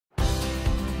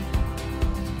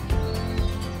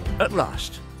At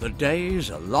last, the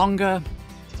days are longer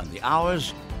and the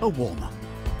hours are warmer.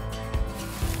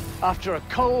 After a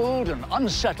cold and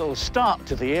unsettled start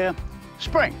to the year,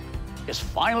 spring is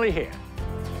finally here.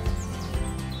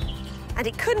 And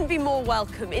it couldn't be more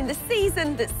welcome in the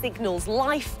season that signals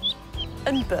life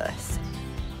and birth.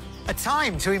 A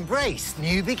time to embrace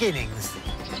new beginnings.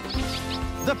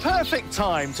 The perfect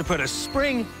time to put a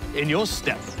spring in your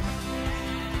step.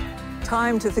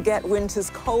 Time to forget winter's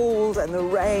cold and the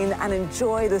rain and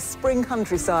enjoy the spring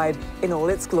countryside in all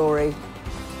its glory.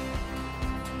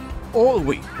 All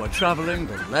week, we're travelling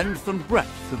the length and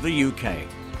breadth of the UK.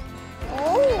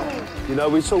 You know,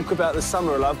 we talk about the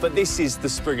summer of love, but this is the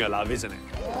spring of love, isn't it?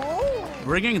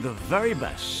 Bringing the very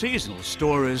best seasonal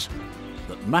stories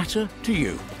that matter to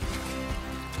you.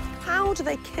 How do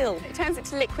they kill? It turns it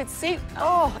to liquid soup.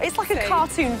 Oh, it's like a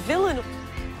cartoon villain.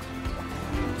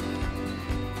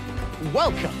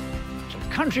 Welcome to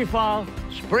Country File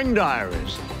Spring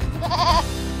Diaries.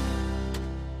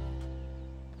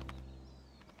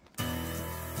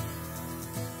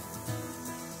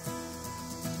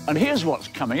 And here's what's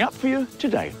coming up for you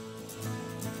today.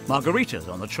 Margarita's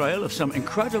on the trail of some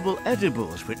incredible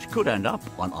edibles which could end up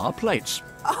on our plates.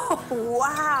 Oh,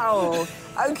 wow.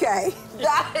 OK,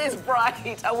 that is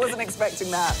bright. I wasn't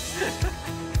expecting that.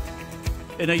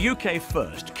 In a UK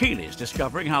first, Keely's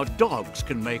discovering how dogs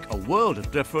can make a world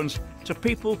of difference to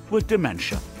people with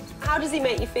dementia. How does he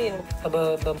make you feel? I'm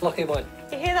a lucky man.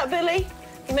 You hear that, Billy?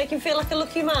 You make him feel like a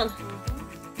lucky man.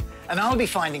 And I'll be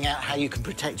finding out how you can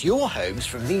protect your homes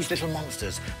from these little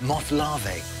monsters, moth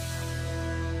larvae.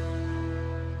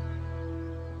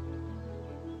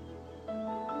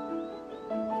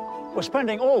 We're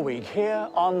spending all week here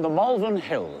on the Malvern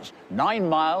Hills, 9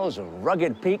 miles of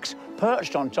rugged peaks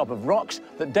perched on top of rocks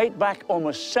that date back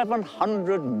almost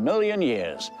 700 million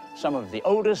years, some of the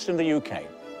oldest in the UK.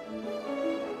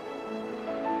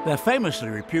 They're famously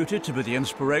reputed to be the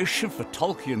inspiration for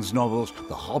Tolkien's novels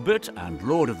The Hobbit and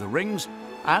Lord of the Rings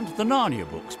and the Narnia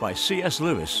books by C.S.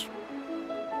 Lewis.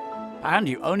 And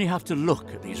you only have to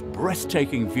look at these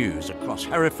breathtaking views across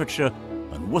Herefordshire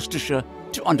and Worcestershire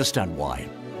to understand why.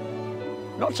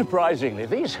 Not surprisingly,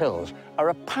 these hills are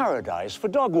a paradise for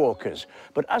dog walkers.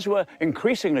 But as we're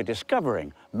increasingly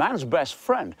discovering, man's best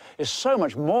friend is so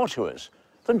much more to us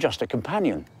than just a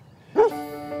companion.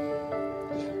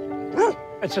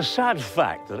 It's a sad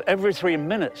fact that every 3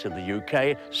 minutes in the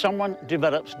UK, someone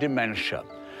develops dementia,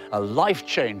 a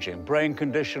life-changing brain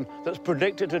condition that's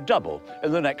predicted to double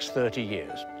in the next 30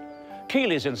 years.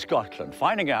 Keely's in Scotland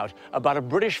finding out about a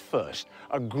British first,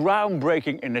 a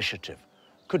groundbreaking initiative.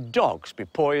 Could dogs be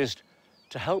poised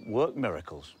to help work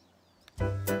miracles?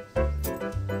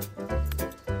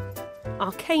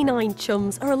 Our canine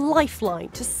chums are a lifeline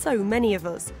to so many of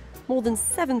us. More than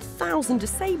 7,000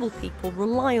 disabled people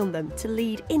rely on them to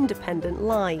lead independent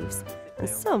lives, and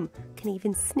some can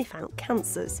even sniff out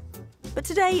cancers. But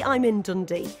today I'm in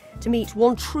Dundee to meet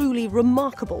one truly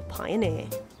remarkable pioneer.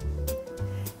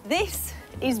 This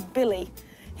is Billy.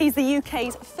 He's the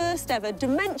UK's first ever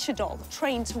dementia dog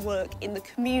trained to work in the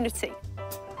community.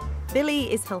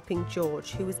 Billy is helping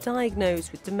George, who was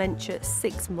diagnosed with dementia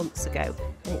 6 months ago,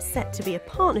 and it's set to be a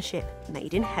partnership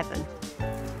made in heaven.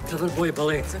 Clever boy,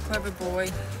 Billy. It's a clever boy.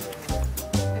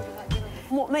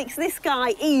 What makes this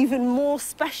guy even more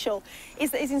special is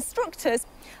that his instructors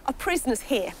are prisoners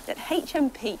here at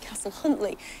HMP Castle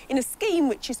Huntly in a scheme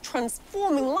which is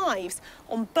transforming lives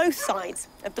on both sides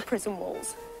of the prison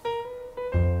walls.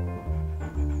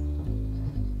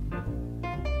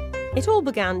 It all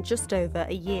began just over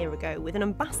a year ago with an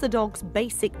Ambassador Dog's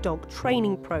basic dog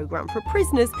training programme for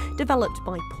prisoners developed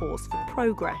by Paws for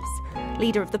Progress.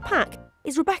 Leader of the pack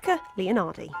is Rebecca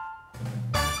Leonardi.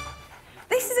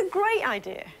 This is a great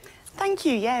idea. Thank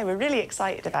you, yeah, we're really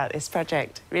excited about this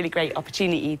project. Really great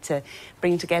opportunity to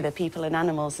bring together people and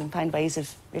animals and find ways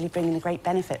of really bringing the great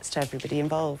benefits to everybody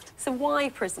involved. So why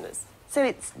prisoners? So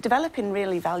it's developing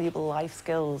really valuable life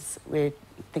skills. We're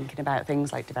thinking about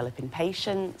things like developing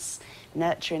patience,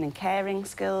 nurturing and caring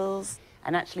skills.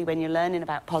 And actually, when you're learning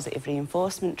about positive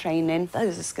reinforcement training,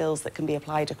 those are skills that can be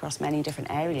applied across many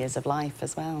different areas of life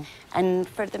as well. And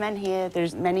for the men here,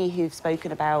 there's many who've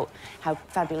spoken about how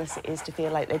fabulous it is to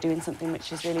feel like they're doing something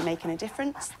which is really making a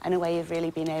difference and a way of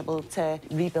really being able to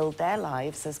rebuild their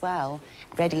lives as well,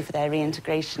 ready for their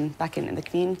reintegration back into the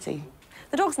community.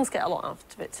 The dogs must get a lot out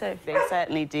of it too. They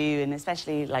certainly do, and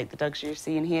especially like the dogs you're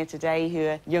seeing here today, who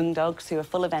are young dogs who are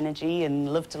full of energy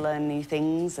and love to learn new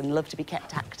things and love to be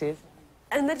kept active.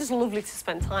 And they're just lovely to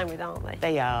spend time with, aren't they?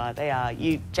 They are, they are.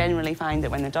 You generally find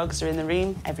that when the dogs are in the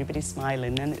room, everybody's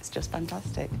smiling, and it's just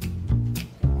fantastic.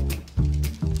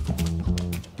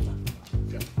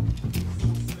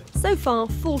 So far,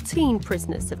 14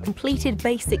 prisoners have completed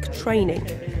basic training.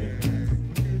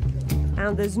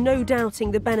 And there's no doubting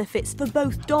the benefits for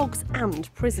both dogs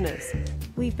and prisoners.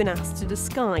 We've been asked to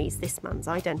disguise this man's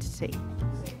identity.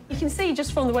 You can see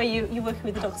just from the way you're working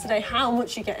with the dogs today how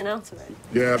much you're getting out of it.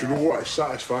 Yeah, you know what, it's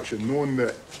satisfaction knowing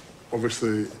that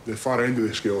obviously the far end of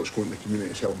the scale it's going to the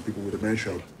community, it's helping people with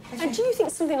dementia. And do you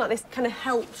think something like this kind of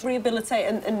helps rehabilitate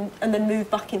and then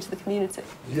move back into the community?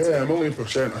 Yeah,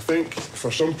 1,000,000%. I think for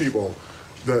some people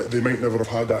that they might never have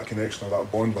had that connection or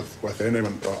that bond with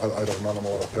anyone, either an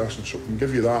animal or a person, so it can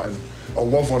give you that and a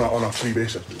love on a free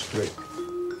basis. It's great.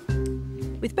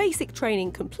 With basic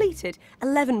training completed,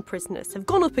 11 prisoners have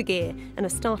gone up a gear and are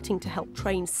starting to help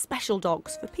train special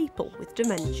dogs for people with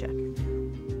dementia.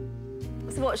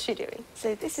 So what's she doing?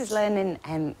 So this is learning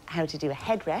how to do a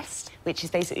headrest, which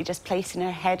is basically just placing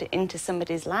her head into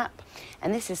somebody's lap.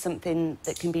 And this is something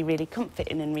that can be really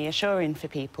comforting and reassuring for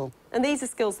people. And these are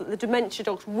skills that the dementia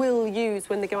dogs will use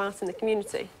when they go out in the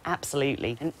community?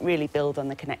 Absolutely, and really build on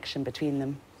the connection between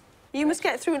them. You must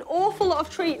get through an awful lot of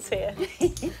treats here.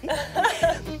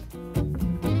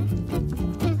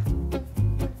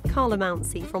 Carla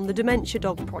Mounsey from the Dementia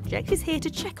Dog Project is here to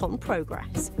check on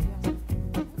progress.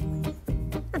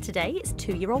 And today it's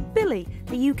 2-year-old Billy,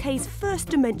 the UK's first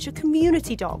dementia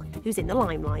community dog, who's in the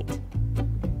limelight.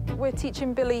 We're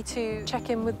teaching Billy to check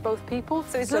in with both people.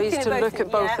 So he's to look at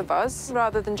both yeah. of us,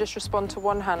 rather than just respond to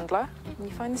one handler. And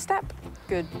you find the step.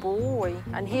 Good boy.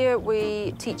 And here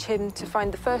we teach him to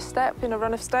find the first step in a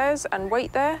run of stairs and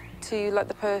wait there to let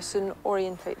the person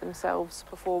orientate themselves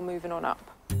before moving on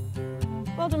up.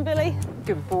 Well done, Billy.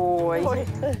 Good boy.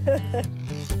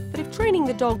 But if training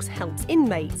the dogs helps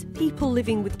inmates, people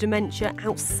living with dementia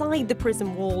outside the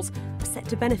prison walls are set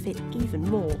to benefit even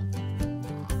more.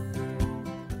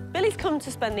 Billy's come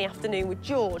to spend the afternoon with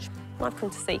George. I've come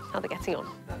to see how they're getting on.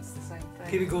 That's the same thing.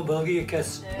 Keep it going, Bill. Give you a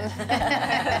kiss.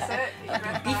 That's it.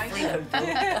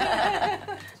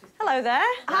 Hello there.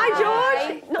 Hi,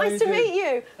 George. Nice to meet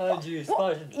you. Hi, you.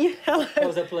 Smashing. Hello. It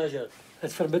was a pleasure.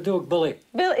 It's for my dog, Billy.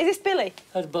 Bill, is this Billy?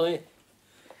 That's Billy.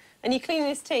 And you're cleaning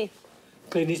his teeth?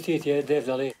 Clean his teeth, yeah,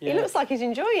 definitely. Yeah. He looks like he's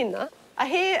enjoying that. I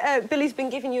hear Billy's been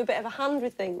giving you a bit of a hand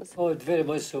with things. Oh, very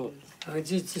much so.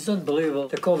 It's unbelievable,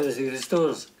 the confidence he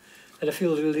restores. And it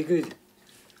feels really good.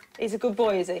 He's a good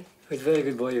boy, is he? He's a very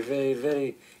good boy, very,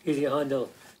 very easy to handle.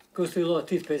 Goes through a lot of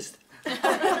toothpaste.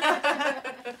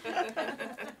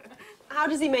 How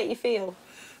does he make you feel?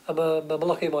 I'm a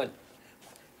lucky man.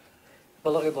 I'm a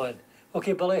lucky man.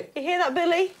 OK, Billy. You hear that,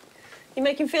 Billy? You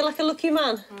make him feel like a lucky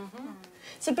man. Mm-hmm.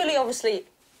 So Billy obviously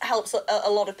helps a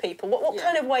lot of people. What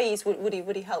kind of ways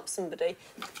would he help somebody?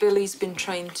 Billy's been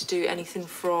trained to do anything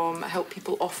from help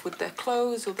people off with their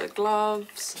clothes or their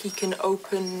gloves. He can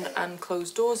open and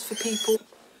close doors for people.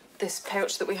 This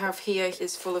pouch that we have here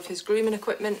is full of his grooming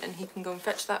equipment and he can go and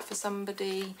fetch that for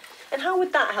somebody. And how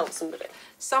would that help somebody?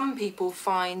 Some people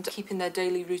find keeping their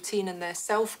daily routine and their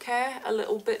self-care a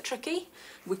little bit tricky.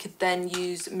 We could then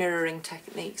use mirroring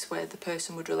techniques where the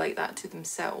person would relate that to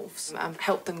themselves and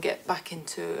help them get back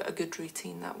into a good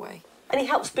routine that way. And he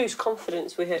helps boost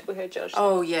confidence, we heard Judge.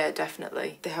 Oh, yeah,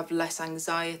 definitely. They have less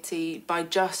anxiety. By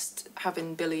just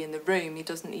having Billy in the room, he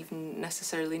doesn't even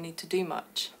necessarily need to do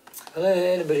much. Well,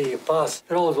 anybody you pass,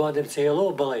 they always want them to say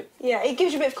hello, Billy. Yeah, it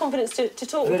gives you a bit of confidence to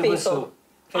talk with people. So.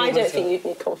 I don't think you'd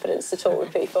need confidence to talk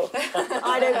with people.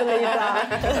 I don't believe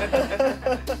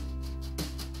that.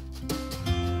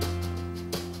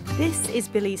 This is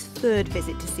Billy's third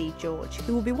visit to see George,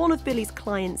 who will be one of Billy's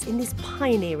clients in this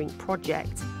pioneering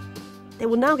project. They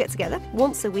will now get together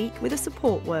once a week with a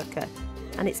support worker,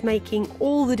 and it's making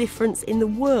all the difference in the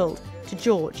world to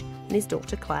George and his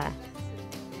daughter Claire.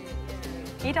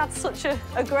 You'd had such a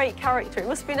great character. It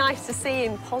must be nice to see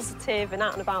him positive and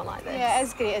out and about like this. Yeah, it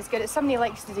is great, it's good. It's something he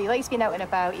likes to do. He likes being out and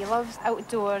about. He loves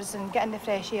outdoors and getting the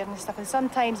fresh air and stuff. And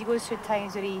sometimes he goes through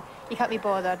times where he can't be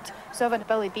bothered. So having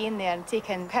Billy being there and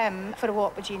taking him for a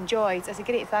walk, which he enjoys, is a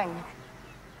great thing.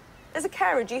 As a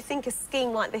carer, do you think a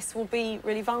scheme like this will be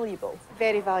really valuable?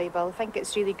 Very valuable. I think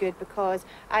it's really good because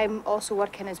I'm also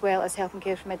working as well as helping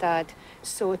care for my dad.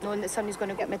 So knowing that somebody's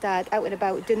going to get my dad out and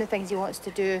about, doing the things he wants to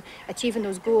do, achieving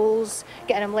those goals,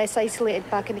 getting him less isolated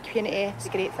back in the community, is a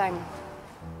great thing.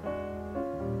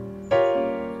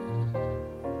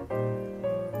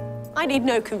 I need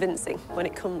no convincing when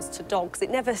it comes to dogs. It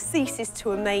never ceases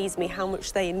to amaze me how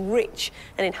much they enrich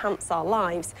and enhance our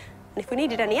lives. And if we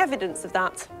needed any evidence of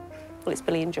that, well, it's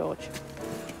Billy and George.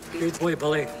 Good boy,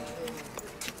 Billy.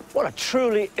 What a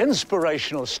truly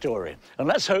inspirational story. And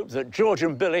let's hope that George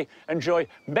and Billy enjoy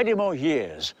many more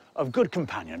years of good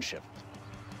companionship.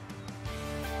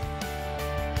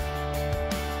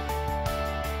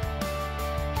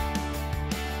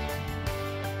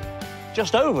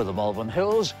 Just over the Malvern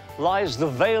Hills lies the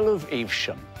Vale of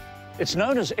Evesham. It's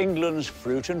known as England's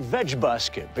fruit and veg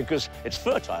basket because its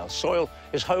fertile soil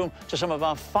is home to some of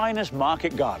our finest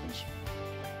market gardens.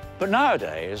 But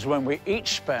nowadays, when we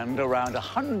each spend around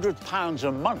 £100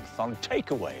 a month on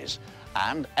takeaways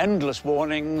and endless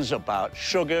warnings about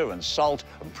sugar and salt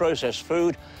and processed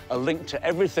food are linked to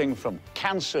everything from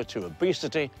cancer to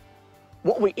obesity,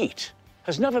 what we eat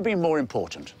has never been more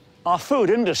important. Our food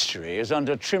industry is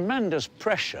under tremendous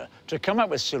pressure to come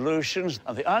up with solutions,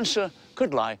 and the answer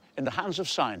could lie in the hands of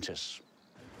scientists.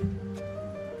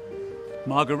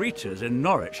 Margarita's in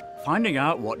Norwich, finding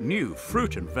out what new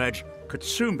fruit and veg could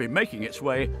soon be making its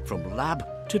way from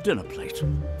lab to dinner plate.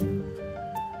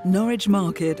 Norwich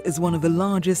Market is one of the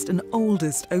largest and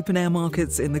oldest open-air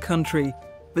markets in the country.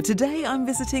 But today I'm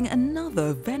visiting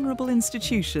another venerable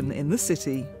institution in the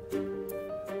city.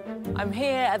 I'm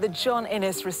here at the John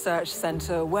Innes Research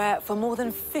Centre, where for more than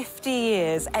 50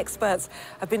 years, experts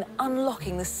have been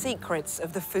unlocking the secrets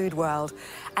of the food world,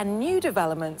 and new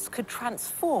developments could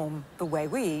transform the way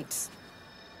we eat.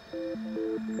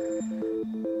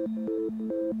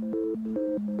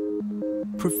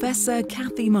 Professor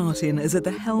Kathy Martin is at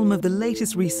the helm of the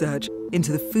latest research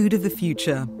into the food of the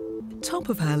future. Top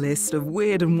of her list of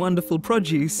weird and wonderful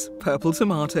produce, purple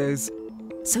tomatoes.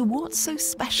 So what's so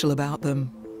special about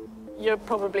them? You're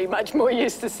probably much more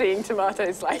used to seeing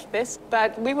tomatoes like this,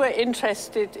 but we were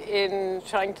interested in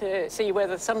trying to see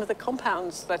whether some of the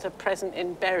compounds that are present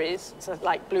in berries, so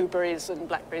like blueberries and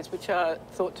blackberries, which are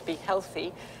thought to be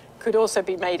healthy, could also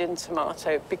be made in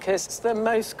tomato, because it's the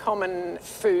most common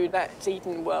food that's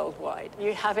eaten worldwide.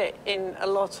 You have it in a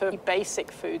lot of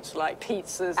basic foods like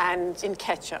pizzas and in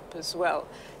ketchup as well.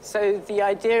 So the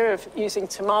idea of using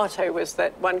tomato was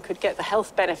that one could get the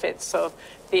health benefits of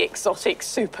the exotic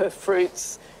super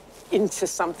fruits into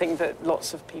something that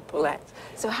lots of people ate.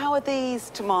 So how are these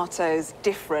tomatoes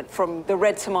different from the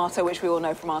red tomato, which we all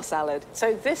know from our salad?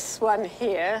 So this one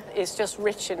here is just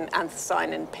rich in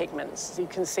anthocyanin pigments. You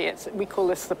can see it. We call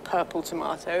this the purple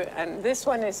tomato. And this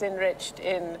one is enriched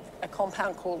in a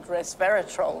compound called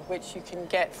resveratrol, which you can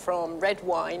get from red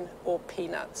wine or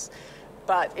peanuts.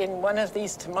 But in one of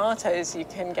these tomatoes, you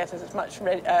can get as much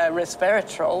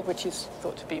resveratrol, which is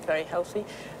thought to be very healthy,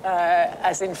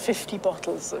 as in 50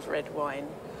 bottles of red wine.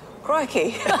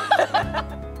 Crikey!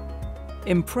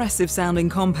 Impressive sounding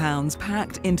compounds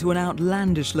packed into an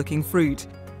outlandish-looking fruit.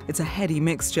 It's a heady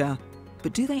mixture,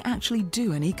 but do they actually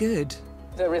do any good?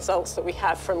 The results that we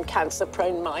have from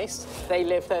cancer-prone mice, they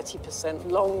live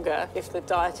 30% longer if the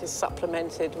diet is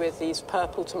supplemented with these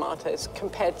purple tomatoes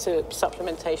compared to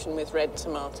supplementation with red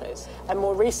tomatoes. And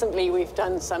more recently, we've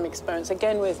done some experiments,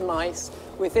 again with mice,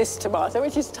 with this tomato,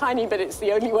 which is tiny, but it's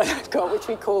the only one I've got, which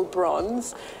we call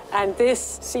bronze. And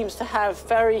this seems to have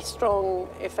very strong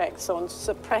effects on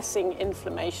suppressing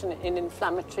inflammation in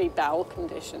inflammatory bowel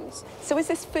conditions. So is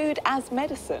this food as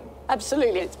medicine?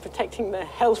 Absolutely. It's protecting the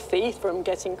healthy from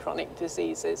getting chronic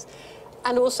diseases.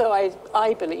 And also,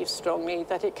 I believe strongly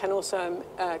that it can also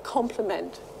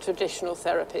complement traditional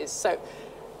therapies. So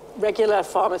regular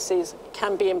pharmacies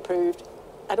can be improved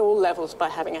at all levels by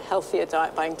having a healthier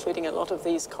diet, by including a lot of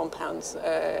these compounds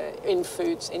in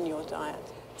foods in your diet.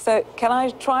 So can I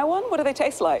try one? What do they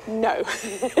taste like? No,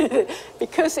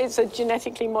 because it's a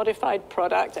genetically modified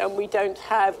product and we don't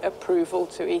have approval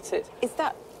to eat it. Is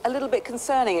that a little bit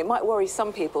concerning? It might worry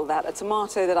some people that a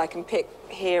tomato that I can pick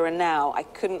here and now, I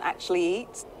couldn't actually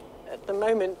eat. At the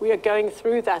moment, we are going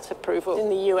through that approval in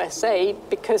the USA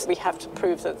because we have to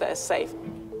prove that they're safe.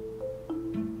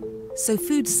 So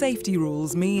food safety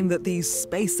rules mean that these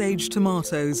space-age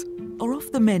tomatoes are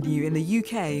off the menu in the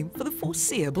UK for the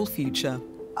foreseeable future.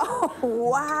 Oh,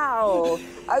 wow.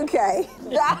 OK,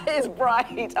 that is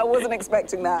bright. I wasn't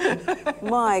expecting that.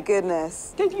 My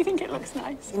goodness. Don't you think it looks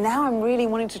nice? Now I'm really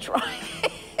wanting to try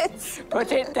it.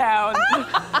 Put it down.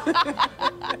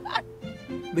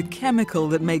 The chemical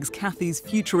that makes Kathy's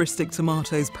futuristic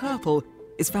tomatoes purple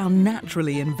is found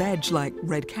naturally in veg like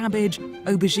red cabbage,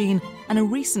 aubergine, and a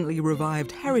recently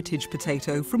revived heritage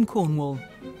potato from Cornwall.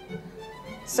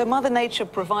 So Mother Nature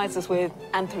provides us with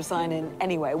anthocyanin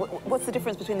anyway. What's the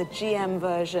difference between the GM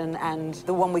version and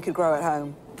the one we could grow at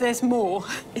home? There's more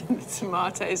in the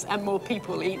tomatoes, and more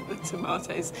people eat the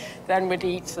tomatoes than would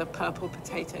eat the purple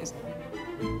potatoes.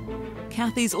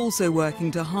 Kathy's also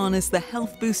working to harness the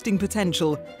health-boosting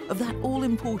potential of that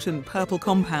all-important purple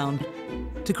compound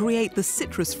to create the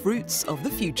citrus fruits of the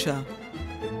future.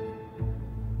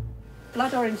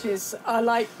 Blood oranges are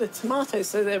like the tomatoes,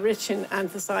 so they're rich in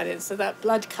anthocyanins, so that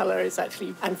blood colour is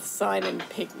actually anthocyanin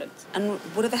pigment. And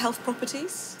what are the health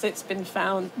properties? It's been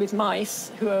found with mice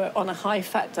who are on a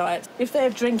high-fat diet. If they're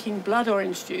drinking blood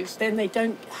orange juice, then they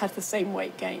don't have the same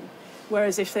weight gain.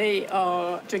 Whereas if they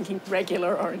are drinking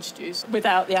regular orange juice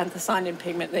without the anthocyanin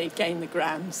pigment, they gain the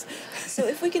grams. So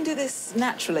if we can do this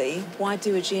naturally, why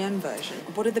do a GM version?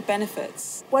 What are the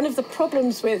benefits? One of the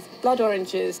problems with blood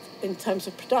oranges in terms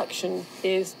of production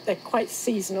is they're quite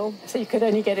seasonal. So you could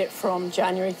only get it from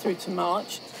January through to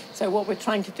March. So what we're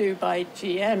trying to do by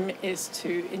GM is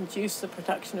to induce the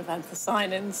production of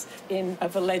anthocyanins in a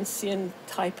Valencian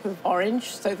type of orange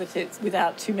so that it's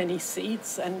without too many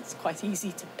seeds and it's quite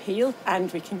easy to peel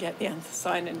and we can get the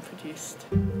anthocyanin produced.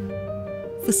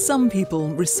 For some people,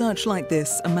 research like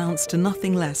this amounts to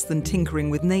nothing less than tinkering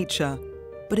with nature.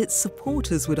 But its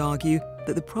supporters would argue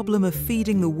that the problem of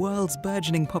feeding the world's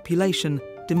burgeoning population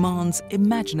demands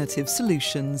imaginative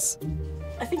solutions.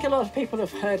 I think a lot of people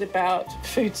have heard about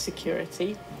food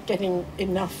security, getting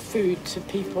enough food to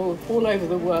people all over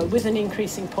the world with an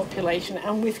increasing population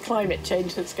and with climate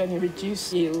change that's going to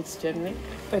reduce yields generally.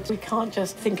 But we can't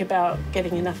just think about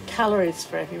getting enough calories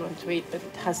for everyone to eat, but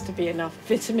it has to be enough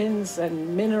vitamins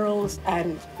and minerals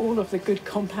and all of the good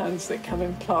compounds that come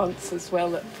in plants as well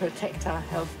that protect our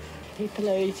health. People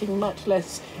are eating much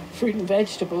less fruit and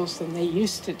vegetables than they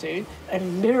used to do,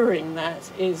 and mirroring that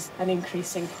is an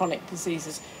increase in chronic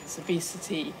diseases,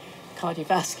 obesity,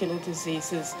 cardiovascular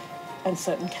diseases, and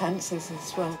certain cancers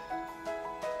as well.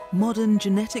 Modern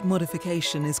genetic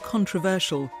modification is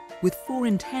controversial, with 4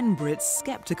 in 10 Brits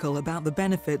sceptical about the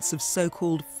benefits of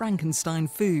so-called Frankenstein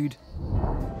food.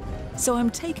 So I'm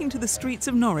taking to the streets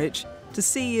of Norwich to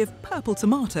see if purple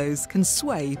tomatoes can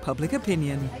sway public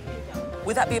opinion.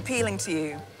 Would that be appealing to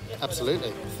you? Absolutely.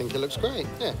 I think it looks great.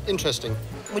 Yeah, interesting.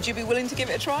 Would you be willing to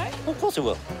give it a try? Of course I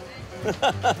will.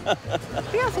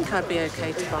 Yeah, I think I'd be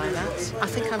OK to buy that. I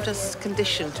think I'm just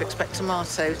conditioned to expect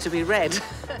tomato to be red.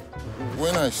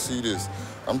 When I see this,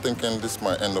 I'm thinking this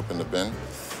might end up in the bin.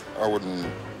 I wouldn't.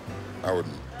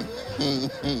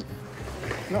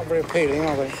 Not very appealing,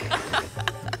 are they?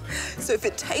 So if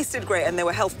it tasted great and there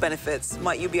were health benefits,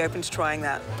 might you be open to trying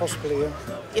that? Possibly, yeah.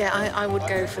 Yeah, I would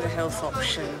go for the health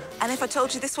option. And if I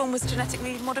told you this one was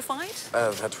genetically modified?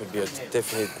 That would be a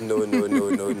definite no,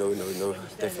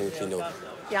 definitely no.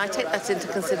 Yeah, I take that into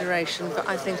consideration, but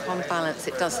I think on balance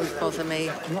it doesn't bother me.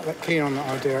 I'm not that keen on that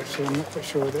idea, actually. I'm not quite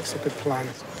sure that's a good plan.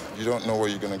 You don't know what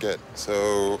you're going to get.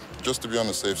 So just to be on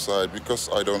the safe side, because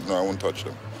I don't know, I won't touch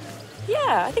them.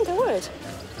 Yeah, I think I would.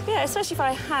 Yeah, especially if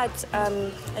I had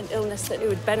an illness that it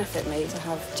would benefit me to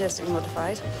have genetically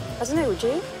modified. I don't know, would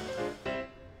you?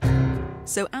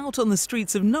 So out on the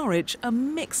streets of Norwich, a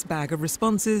mixed bag of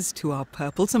responses to our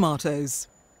purple tomatoes.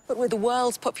 But with the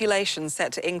world's population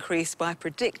set to increase by a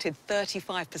predicted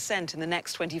 35% in the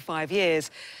next 25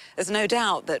 years, there's no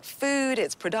doubt that food,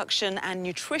 its production and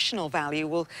nutritional value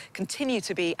will continue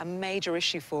to be a major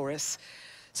issue for us.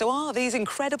 So are these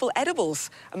incredible edibles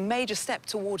a major step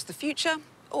towards the future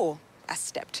or a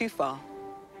step too far?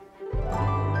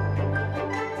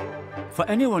 For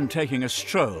anyone taking a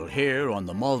stroll here on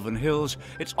the Malvern Hills,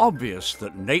 it's obvious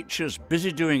that nature's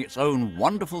busy doing its own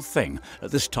wonderful thing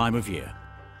at this time of year.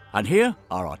 And here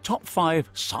are our top 5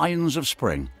 signs of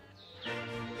spring.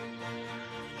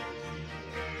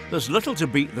 There's little to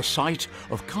beat the sight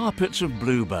of carpets of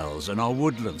bluebells in our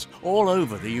woodlands all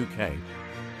over the UK.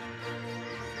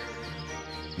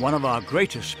 One of our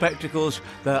greatest spectacles,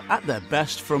 they're at their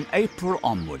best from April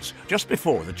onwards, just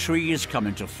before the trees come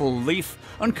into full leaf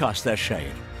and cast their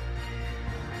shade.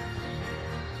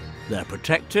 They're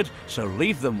protected, so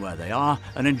leave them where they are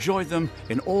and enjoy them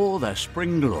in all their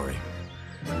spring glory.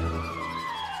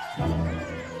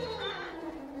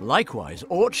 Likewise,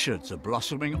 orchards are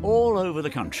blossoming all over the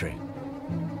country.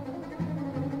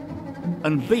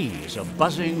 And bees are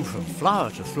buzzing from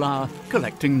flower to flower,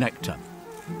 collecting nectar.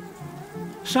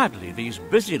 Sadly, these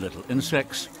busy little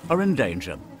insects are in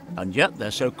danger, and yet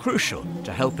they're so crucial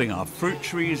to helping our fruit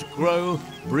trees grow,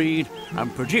 breed,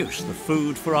 and produce the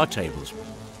food for our tables.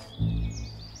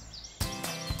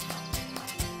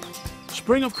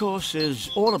 Spring, of course, is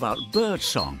all about bird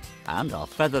song, and our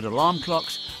feathered alarm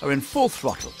clocks are in full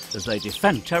throttle as they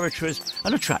defend territories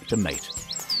and attract a mate.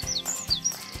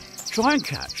 Try and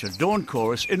catch a dawn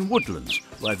chorus in woodlands,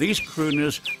 where these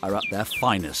crooners are at their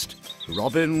finest.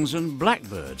 Robins and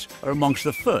blackbirds are amongst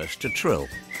the first to trill.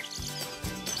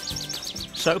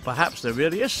 So perhaps there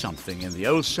really is something in the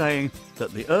old saying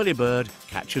that the early bird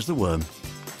catches the worm.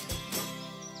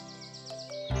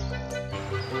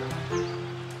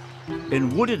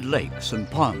 In wooded lakes and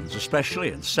ponds,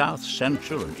 especially in south,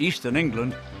 central and eastern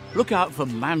England, look out for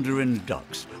mandarin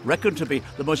ducks, reckoned to be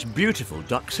the most beautiful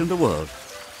ducks in the world.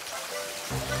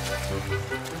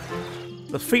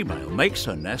 The female makes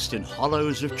her nest in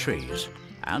hollows of trees,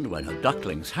 and when her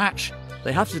ducklings hatch,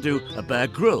 they have to do a Bear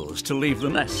Grylls to leave the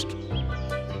nest.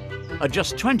 At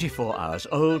just 24 hours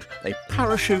old, they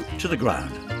parachute to the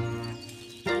ground,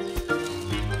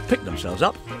 pick themselves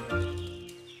up,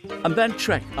 and then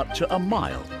trek up to a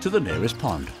mile to the nearest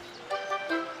pond.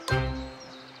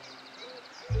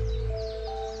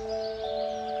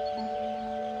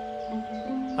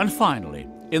 And finally,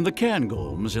 in the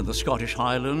Cairngorms in the Scottish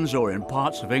Highlands or in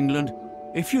parts of England,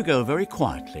 if you go very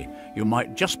quietly, you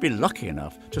might just be lucky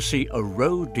enough to see a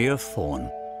roe deer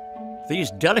fawn. These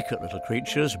delicate little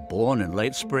creatures, born in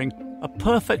late spring, are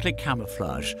perfectly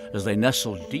camouflaged as they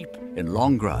nestle deep in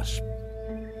long grass.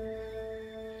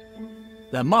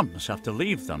 Their mums have to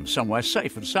leave them somewhere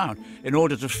safe and sound in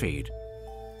order to feed.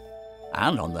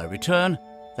 And on their return,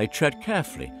 they tread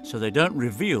carefully so they don't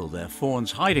reveal their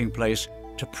fawn's hiding place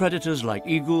to predators like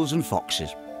eagles and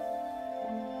foxes.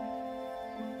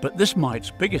 But this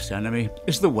mite's biggest enemy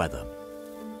is the weather.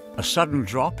 A sudden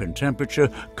drop in temperature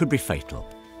could be fatal.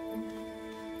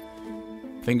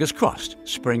 Fingers crossed,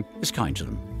 spring is kind to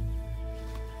them.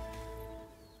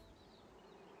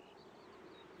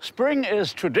 Spring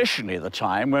is traditionally the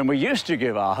time when we used to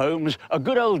give our homes a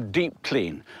good old deep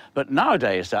clean. But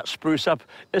nowadays that spruce up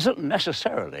isn't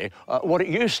necessarily what it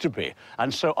used to be.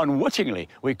 And so unwittingly,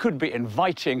 we could be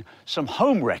inviting some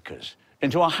home wreckers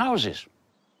into our houses.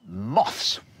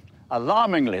 Moths.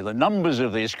 Alarmingly, the numbers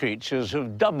of these creatures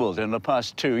have doubled in the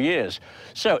past 2 years.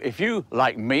 So if you,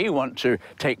 like me, want to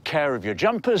take care of your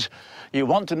jumpers, you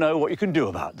want to know what you can do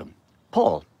about them.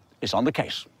 Paul is on the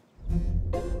case.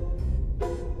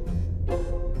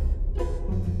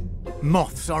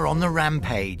 Moths are on the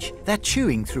rampage. They're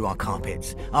chewing through our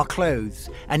carpets, our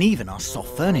clothes, and even our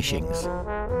soft furnishings.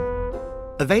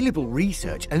 Available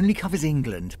research only covers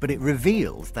England, but it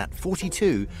reveals that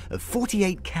 42 of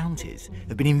 48 counties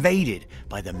have been invaded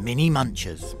by the mini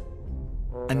munchers.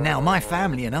 And now my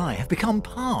family and I have become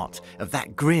part of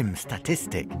that grim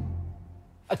statistic.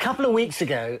 A couple of weeks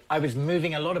ago, I was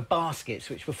moving a lot of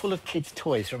baskets which were full of kids'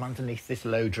 toys from underneath this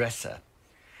low dresser.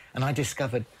 And I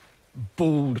discovered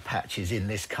bald patches in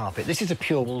this carpet. This is a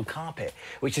pure wool carpet,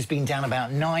 which has been down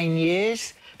about 9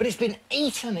 years, but it's been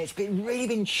eaten, really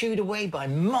been chewed away by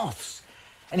moths,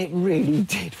 and it really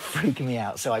did freak me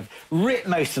out. So I've ripped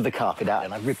most of the carpet out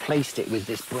and I've replaced it with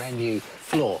this brand new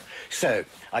floor. So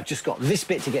I've just got this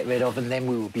bit to get rid of, and then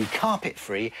we will be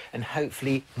carpet-free and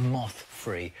hopefully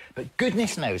moth-free. But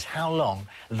goodness knows how long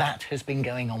that has been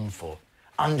going on for,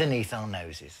 underneath our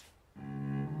noses.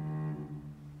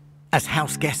 As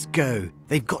house guests go,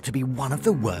 they've got to be one of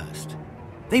the worst.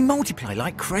 They multiply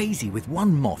like crazy, with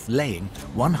one moth laying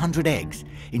 100 eggs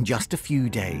in just a few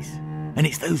days. And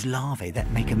it's those larvae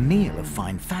that make a meal of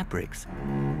fine fabrics,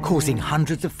 causing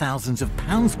hundreds of thousands of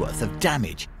pounds worth of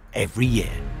damage every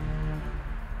year.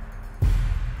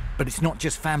 But it's not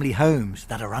just family homes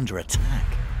that are under attack.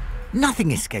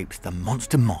 Nothing escapes the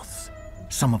monster moths.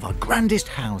 Some of our grandest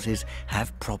houses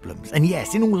have problems, and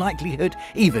yes, in all likelihood,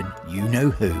 even you know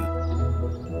who.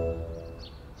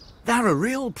 They're a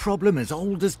real problem as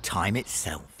old as time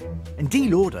itself. And Dee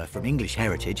Lauder from English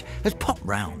Heritage has popped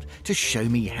round to show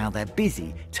me how they're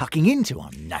busy tucking into our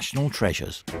national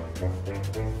treasures.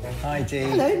 Hi, Dee.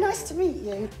 Hello, nice to meet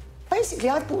you. Basically,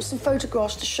 I brought some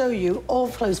photographs to show you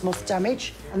of clothes moth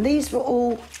damage, and these were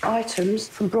all items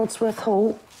from Brodsworth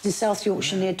Hall in South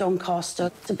Yorkshire near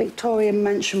Doncaster. It's a Victorian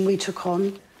mansion we took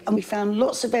on, and we found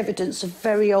lots of evidence of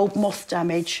very old moth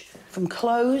damage, from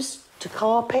clothes to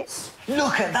carpets.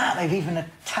 Look at that, they've even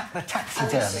attacked the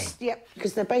taxidermy. Yep,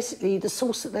 because they're basically, the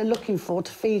source that they're looking for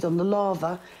to feed on the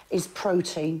larva is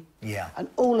protein. Yeah. And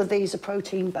all of these are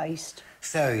protein-based.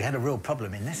 So you had a real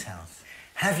problem in this house.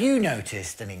 Have you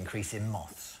noticed an increase in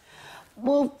moths?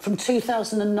 Well, from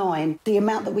 2009, the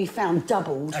amount that we found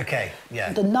doubled. OK,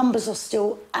 yeah. The numbers are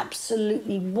still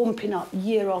absolutely whomping up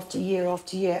year after year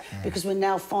after year, because we're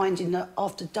now finding that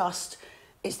after dust,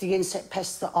 it's the insect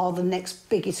pests that are the next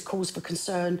biggest cause for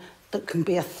concern, that can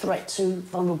be a threat to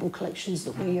vulnerable collections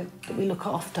that we look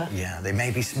after. Yeah, they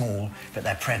may be small, but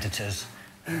they're predators.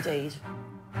 Indeed.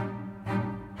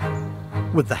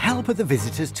 With the help of the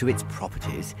visitors to its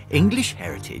properties, English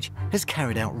Heritage has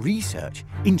carried out research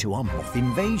into our moth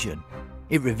invasion.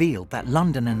 It revealed that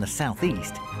London and the South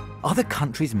East are the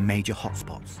country's major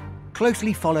hotspots,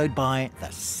 closely followed by the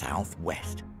South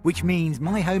West, which means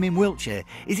my home in Wiltshire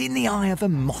is in the eye of a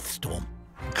moth storm.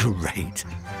 Great.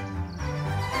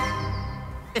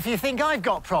 If you think I've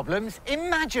got problems,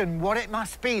 imagine what it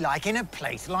must be like in a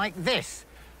place like this.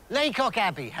 Laycock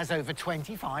Abbey has over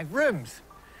 25 rooms,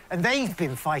 and they've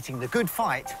been fighting the good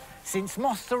fight since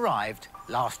moths arrived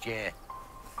last year.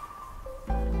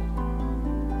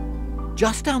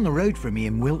 Just down the road from me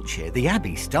in Wiltshire, the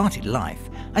Abbey started life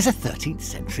as a 13th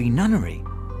century nunnery.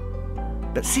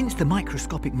 But since the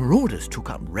microscopic marauders took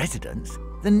up residence,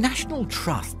 the National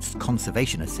Trust's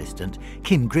conservation assistant,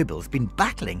 Kim Gribble's been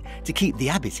battling to keep the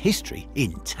Abbey's history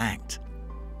intact.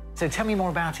 So tell me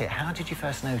more about it. How did you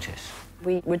first notice?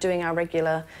 We were doing our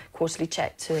regular quarterly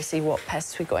check to see what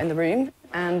pests we'd got in the room,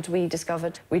 and we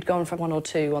discovered we'd gone from 1 or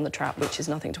 2 on the trap, which is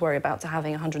nothing to worry about, to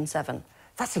having 107.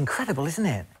 That's incredible, isn't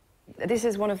it? This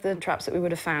is one of the traps that we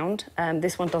would have found.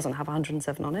 This one doesn't have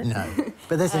 107 on it. No,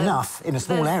 but there's enough in a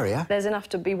small area. There's enough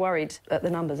to be worried at the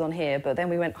numbers on here, but then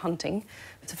we went hunting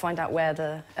to find out where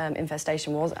the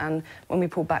infestation was, and when we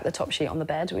pulled back the top sheet on the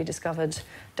bed, we discovered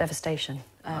devastation.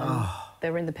 They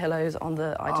were in the pillows, on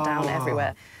the eiderdown,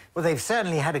 everywhere. Well, they've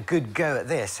certainly had a good go at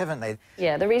this, haven't they?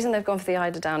 Yeah, the reason they've gone for the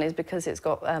eiderdown is because it's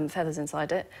got feathers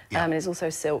inside it, and it's also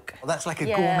silk. Well, that's like a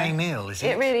gourmet meal, is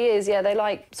it? It really is, yeah. They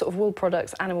like sort of wool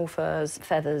products, animal furs,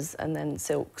 feathers, and then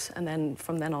silks, and then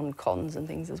from then on, cottons and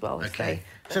things as well. OK.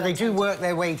 So they do work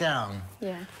their way down?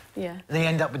 Yeah, yeah. They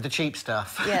end up with the cheap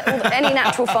stuff? Yeah, any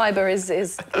natural fibre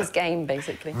is game,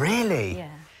 basically. Really? Yeah.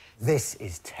 This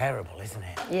is terrible, isn't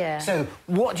it? Yeah. So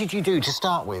what did you do to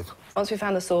start with? Once we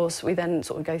found the source, we then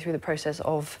sort of go through the process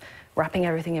of wrapping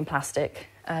everything in plastic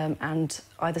and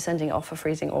either sending it off for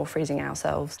freezing or freezing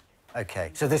ourselves. OK,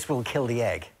 so this will kill the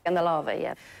egg? And the larvae,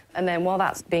 yeah. And then while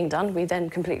that's being done, we then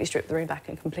completely strip the room back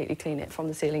and completely clean it from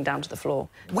the ceiling down to the floor.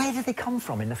 Where did they come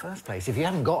from in the first place? If you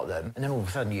haven't got them, and then all of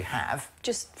a sudden you have?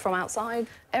 Just from outside.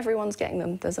 Everyone's getting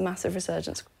them. There's a massive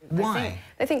resurgence. Why?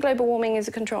 They think global warming is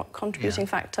a contributing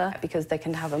factor because they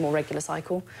can have a more regular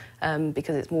cycle.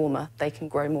 Because it's warmer, they can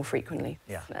grow more frequently.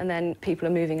 Yeah. And then people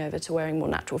are moving over to wearing more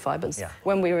natural fibres. Yeah.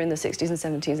 When we were in the 60s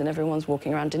and 70s and everyone's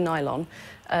walking around in nylon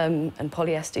and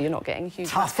polyester, you're not getting huge...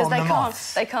 Tough on the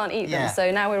moths. They can't eat them.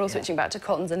 So now we're all switching back to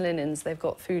cottons and linens. They've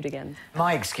got food again.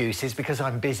 My excuse is because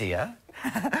I'm busier.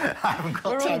 I haven't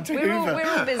got time to hoover. We're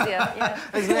all busier, yeah.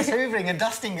 There's less hoovering and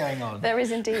dusting going on. There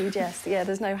is indeed, yes. Yeah,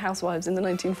 there's no housewives in the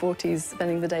 1940s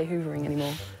spending the day hoovering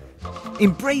anymore.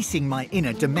 Embracing my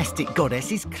inner domestic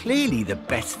goddess is clearly the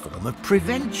best form of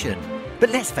prevention.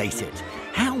 But let's face it,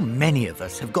 how many of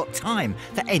us have got time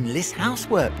for endless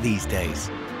housework these days?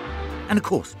 And of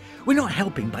course, we're not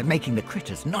helping by making the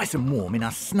critters nice and warm in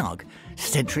our snug,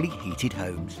 centrally heated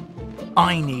homes.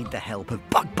 I need the help of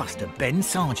Bugbuster Ben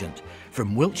Sargent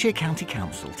from Wiltshire County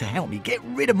Council to help me get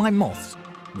rid of my moths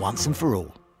once and for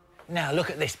all. Now, look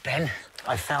at this, Ben.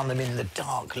 I found them in the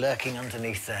dark, lurking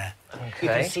underneath there. You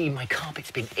can see my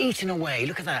carpet's been eaten away.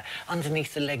 Look at that,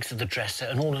 underneath the legs of the dresser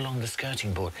and all along the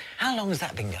skirting board. How long has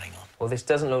that been going on? Well, this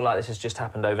doesn't look like this has just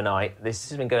happened overnight. This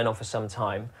has been going on for some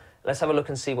time. Let's have a look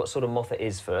and see what sort of moth it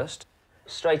is first.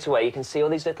 Straight away, you can see all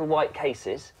these little white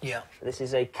cases. Yeah. This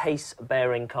is a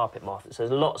case-bearing carpet moth. So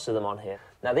there's lots of them on here.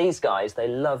 Now, these guys, they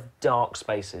love dark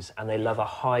spaces and they love a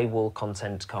high wool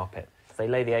content carpet. They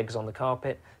lay the eggs on the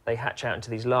carpet, they hatch out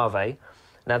into these larvae.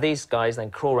 Now, these guys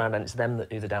then crawl around and it's them that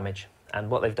do the damage.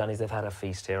 And what they've done is they've had a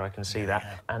feast here, I can see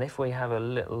that. And if we have a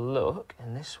little look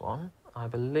in this one, I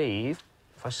believe,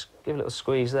 if I give a little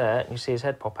squeeze there, you see his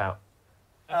head pop out.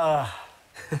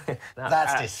 That's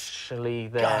actually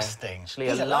disgusting. Actually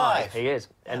He's alive. He is.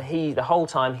 And the whole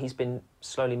time, he's been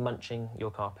slowly munching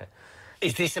your carpet.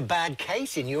 Is this a bad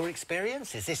case in your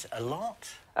experience? Is this a lot?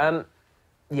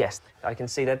 Yes, I can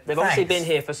see that. They've obviously been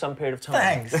here for some period of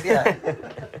time. Thanks, yeah.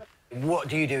 What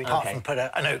do you do apart from put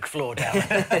an oak floor down?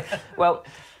 Well,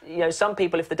 you know, some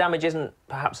people, if the damage isn't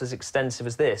perhaps as extensive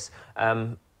as this,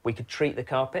 we could treat the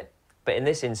carpet. But in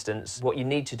this instance, what you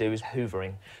need to do is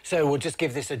hoovering. So we'll just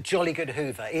give this a jolly good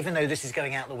hoover, even though this is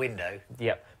going out the window?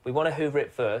 Yep. We want to hoover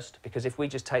it first, because if we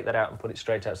just take that out and put it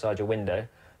straight outside your window,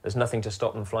 there's nothing to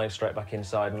stop them flying straight back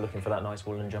inside and looking for that nice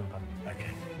woolen jumper. OK.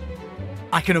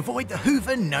 I can avoid the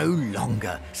hoover no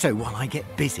longer. So while I get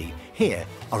busy, here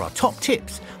are our top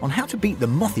tips on how to beat the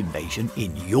moth invasion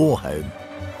in your home.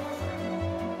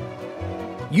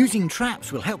 Using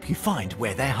traps will help you find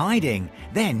where they're hiding.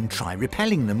 Then try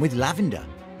repelling them with lavender,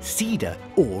 cedar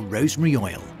or rosemary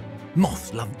oil.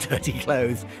 Moths love dirty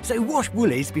clothes, so wash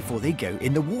woolies before they go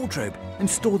in the wardrobe and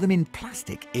store them in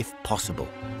plastic if possible.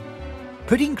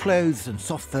 Putting clothes and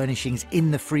soft furnishings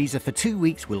in the freezer for 2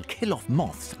 weeks will kill off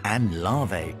moths and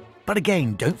larvae. But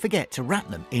again, don't forget to wrap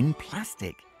them in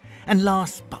plastic. And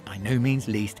last, but by no means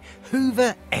least,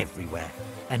 hoover everywhere.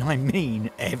 And I mean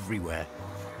everywhere.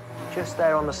 Just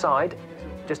there on the side,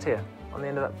 just here. on the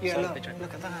end of that. Yeah, look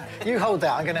at that. You hold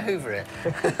that, I'm going to hoover it.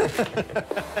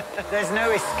 There's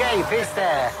no escape, is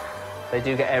there? They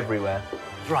do get everywhere.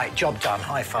 Right, job done.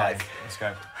 High five. Okay, let's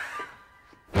go.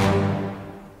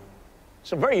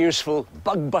 Some very useful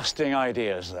bug-busting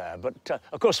ideas there, but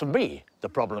of course for me, the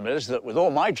problem is that with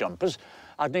all my jumpers,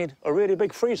 I'd need a really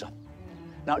big freezer.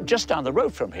 Now, just down the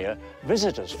road from here,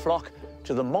 visitors flock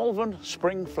to the Malvern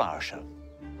Spring Flower Show.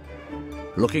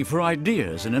 Looking for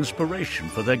ideas and inspiration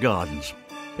for their gardens.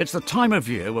 It's the time of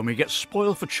year when we get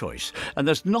spoiled for choice, and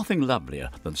there's nothing lovelier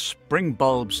than spring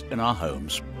bulbs in our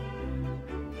homes.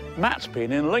 Matt's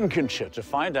been in Lincolnshire to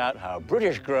find out how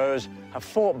British growers have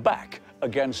fought back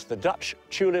against the Dutch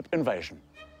tulip invasion.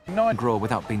 Grow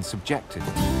without being subjected.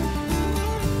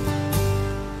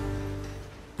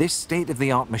 This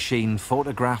state-of-the-art machine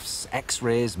photographs,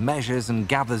 X-rays, measures and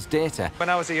gathers data. When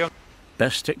I was a young...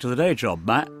 Best stick to the day job,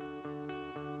 Matt.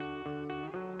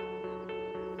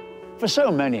 For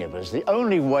so many of us, the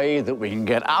only way that we can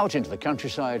get out into the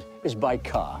countryside is by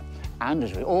car. And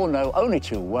as we all know only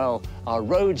too well, our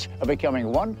roads are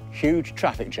becoming one huge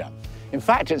traffic jam. In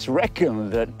fact, it's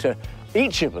reckoned that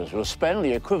each of us will spend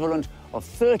the equivalent of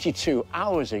 32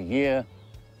 hours a year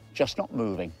just not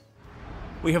moving.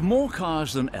 We have more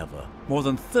cars than ever, more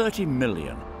than 30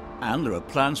 million, and there are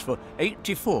plans for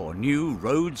 84 new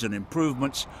roads and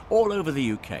improvements all over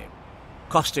the UK,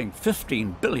 costing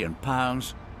 £15 billion.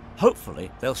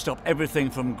 Hopefully, they'll stop everything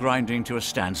from grinding to a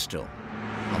standstill.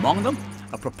 Among them,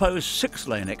 a proposed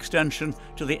 6-lane extension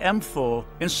to the M4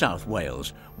 in South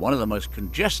Wales, one of the most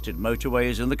congested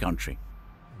motorways in the country.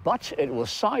 But it will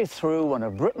scythe through one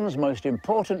of Britain's most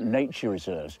important nature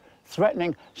reserves,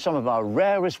 threatening some of our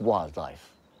rarest wildlife.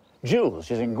 Jules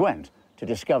is in Gwent to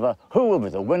discover who will be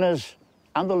the winners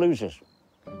and the losers.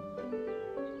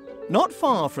 Not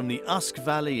far from the Usk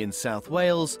Valley in South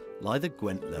Wales lie the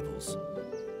Gwent Levels.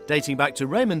 Dating back to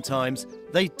Roman times,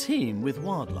 they teem with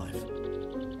wildlife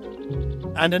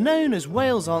and are known as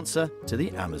Wales' answer to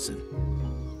the Amazon.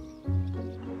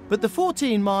 But the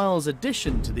 14 miles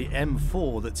addition to the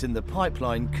M4 that's in the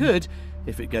pipeline could,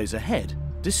 if it goes ahead,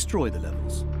 destroy the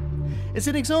levels. It's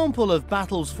an example of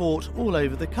battles fought all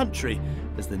over the country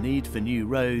as the need for new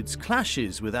roads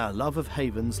clashes with our love of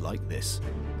havens like this.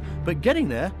 But getting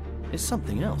there is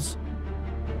something else.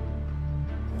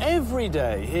 Every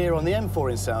day here on the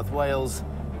M4 in South Wales,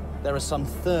 there are some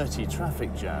 30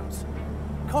 traffic jams,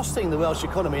 costing the Welsh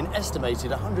economy an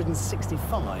estimated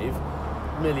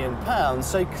 £165 million.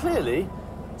 So clearly,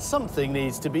 something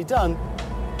needs to be done.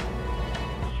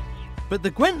 But the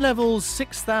Gwent Levels'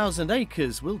 6,000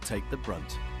 acres will take the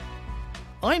brunt.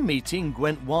 I'm meeting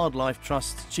Gwent Wildlife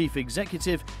Trust's Chief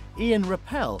Executive, Ian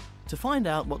Rappel, to find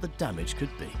out what the damage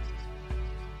could be.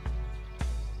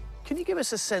 Can you give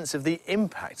us a sense of the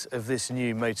impact of this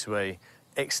new motorway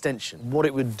extension? What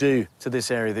it would do to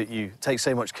this area that you take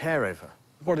so much care over?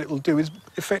 What it'll do is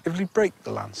effectively break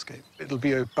the landscape. It'll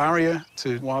be a barrier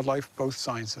to wildlife, both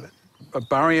sides of it. A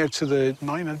barrier to the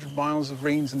 900 miles of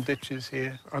rains and ditches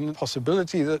here, and the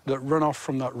possibility that runoff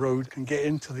from that road can get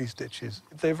into these ditches.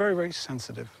 They're very, very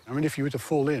sensitive. I mean, if you were to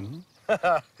fall in,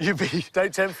 you'd be...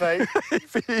 Don't tempt fate.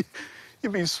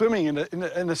 You'd be swimming in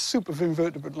a soup of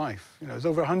invertebrate life. You know, there's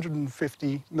over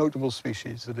 150 notable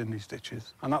species within these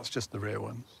ditches, and that's just the rare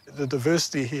ones. The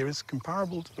diversity here is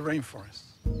comparable to the rainforest.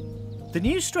 The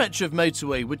new stretch of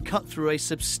motorway would cut through a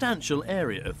substantial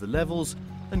area of the levels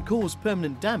and cause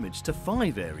permanent damage to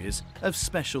 5 areas of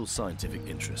special scientific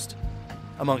interest.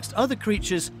 Amongst other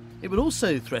creatures, it would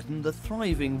also threaten the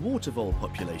thriving water vole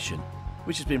population,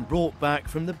 which has been brought back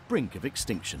from the brink of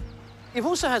extinction. You've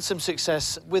also had some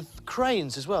success with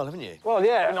cranes as well, haven't you? Well,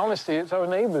 yeah, in honesty, it's our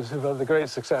neighbours who've had the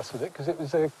greatest success with it, because it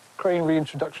was a crane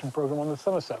reintroduction programme on the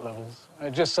Somerset levels.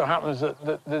 It just so happens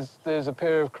that there's a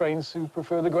pair of cranes who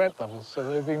prefer the Gwent levels,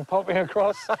 so they've been popping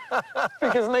across.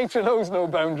 Because nature knows no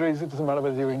boundaries. It doesn't matter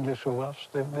whether you're English or Welsh.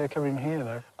 They're coming here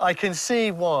now. I can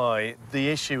see why the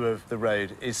issue of the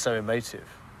road is so emotive.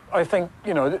 I think,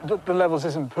 you know, the levels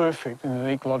isn't perfect in an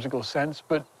ecological sense,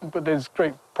 but there's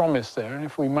great promise there, and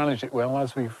if we manage it well,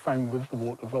 as we've found with the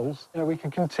water voles, you know, we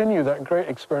can continue that great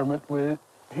experiment where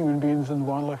human beings and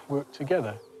wildlife work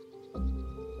together.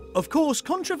 Of course,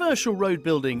 controversial road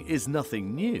building is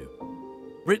nothing new.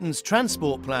 Britain's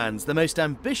transport plans, the most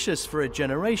ambitious for a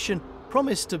generation,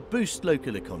 promise to boost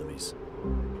local economies.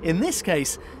 In this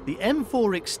case, the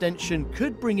M4 extension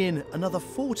could bring in another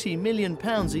 £40 million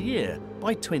a year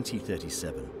by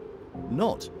 2037.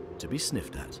 Not to be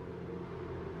sniffed at.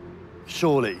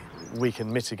 Surely we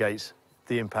can mitigate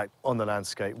the impact on the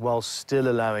landscape while still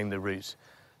allowing the route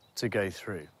to go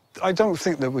through. I don't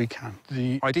think that we can.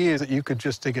 The idea that you could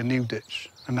just dig a new ditch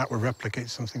and that would replicate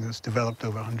something that's developed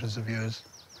over hundreds of years,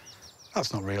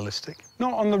 that's not realistic.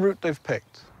 Not on the route they've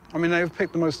picked. I mean, they've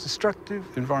picked the most destructive,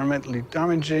 environmentally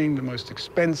damaging, the most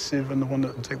expensive, and the one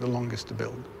that will take the longest to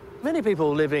build. Many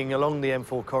people living along the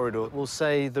M4 corridor will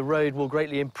say the road will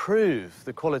greatly improve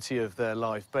the quality of their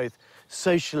life, both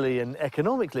socially and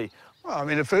economically. Well, I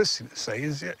mean, the first thing to say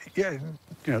is, yeah,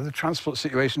 you know, the transport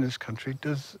situation in this country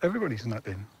does everybody's nut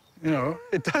in. You know,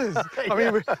 it does. I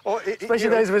mean, especially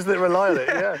those of us that rely on it,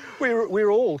 yeah. We're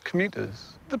all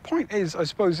commuters. The point is, I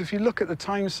suppose, if you look at the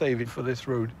time saving for this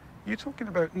road, you're talking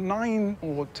about 9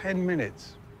 or 10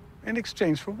 minutes in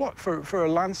exchange for what? For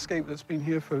a landscape that's been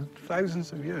here for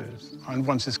thousands of years. And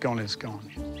once it's gone, it's gone.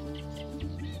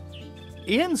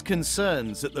 Ian's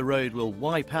concerns that the road will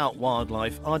wipe out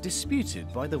wildlife are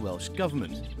disputed by the Welsh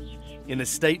Government. In a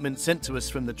statement sent to us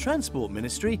from the Transport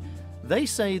Ministry, they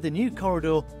say the new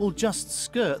corridor will just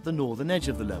skirt the northern edge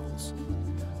of the levels.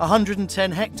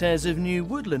 110 hectares of new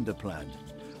woodland are planned,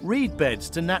 reed beds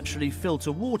to naturally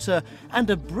filter water, and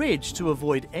a bridge to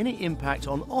avoid any impact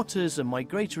on otters and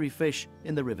migratory fish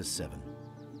in the River Severn.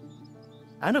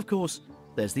 And of course,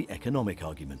 there's the economic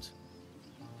argument.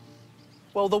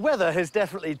 Well, the weather has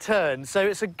definitely turned, so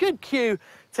it's a good cue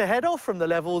to head off from the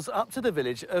levels up to the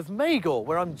village of Magor,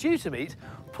 where I'm due to meet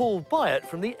Paul Byatt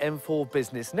from the M4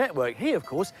 Business Network. He, of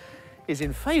course, is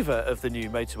in favour of the new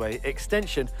motorway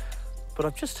extension, but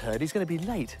I've just heard he's going to be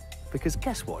late, because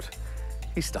guess what?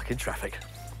 He's stuck in traffic.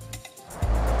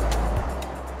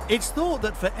 It's thought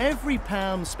that for every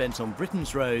 £1 spent on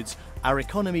Britain's roads, our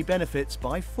economy benefits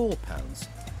by £4.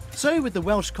 So with the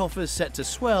Welsh coffers set to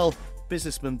swell,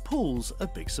 businessman Paul's a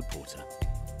big supporter.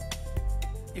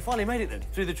 You finally made it then,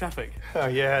 through the traffic? Oh,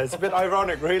 yeah, it's a bit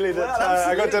ironic, really, that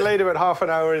I got delayed about half an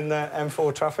hour in the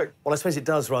M4 traffic. Well, I suppose it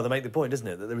does rather make the point, doesn't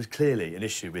it, that there is clearly an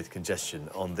issue with congestion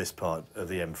on this part of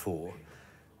the M4.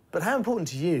 But how important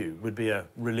to you would be a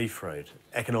relief road,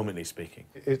 economically speaking?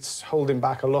 It's holding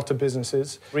back a lot of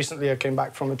businesses. Recently, I came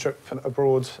back from a trip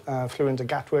abroad, flew into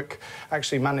Gatwick,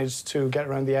 actually managed to get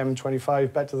around the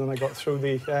M25 better than I got through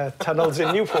the tunnels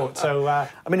in Newport. So, I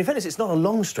mean, in fairness, it's not a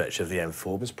long stretch of the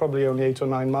M4. It's probably only 8 or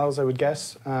 9 miles, I would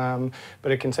guess,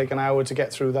 but it can take an hour to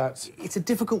get through that. It's a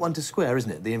difficult one to square, isn't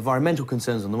it? The environmental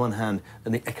concerns on the one hand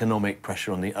and the economic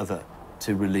pressure on the other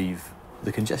to relieve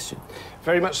the congestion.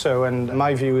 Very much so, and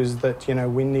my view is that, you know,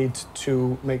 we need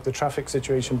to make the traffic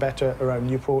situation better around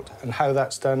Newport, and how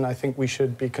that's done, I think we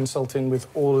should be consulting with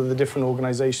all of the different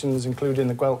organisations, including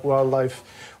the Gwelt Wildlife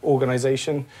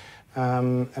Organisation,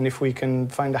 and if we can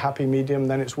find a happy medium,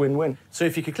 then it's win-win. So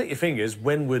if you could click your fingers,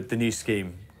 when would the new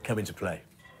scheme come into play?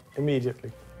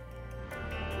 Immediately.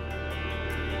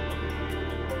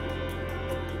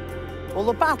 Well,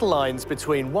 the battle lines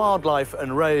between wildlife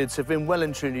and roads have been well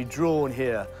and truly drawn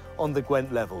here on the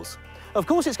Gwent levels. Of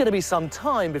course, it's going to be some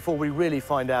time before we really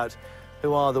find out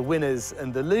who are the winners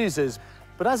and the losers.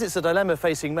 But as it's a dilemma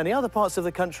facing many other parts of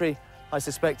the country, I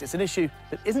suspect it's an issue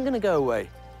that isn't going to go away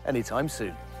anytime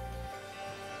soon.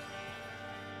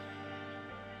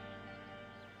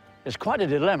 It's quite a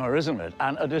dilemma, isn't it?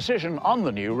 And a decision on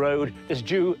the new road is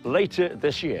due later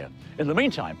this year. In the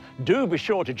meantime, do be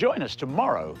sure to join us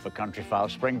tomorrow for Country File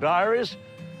Spring Diaries,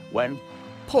 when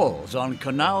Paul's on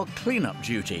canal clean-up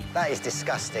duty. That is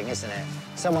disgusting, isn't it?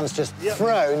 Someone's just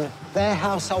thrown their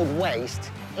household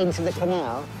waste into the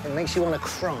canal. It makes you want to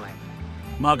cry.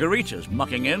 Margarita's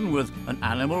mucking in with an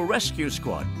animal rescue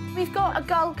squad. We've got a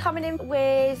gull coming in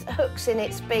with hooks in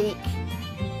its beak.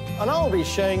 And I'll be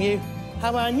showing you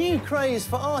how our new craze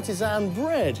for artisan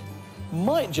bread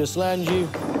might just land you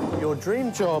your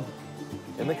dream job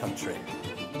in the country.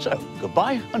 So,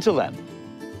 goodbye until then.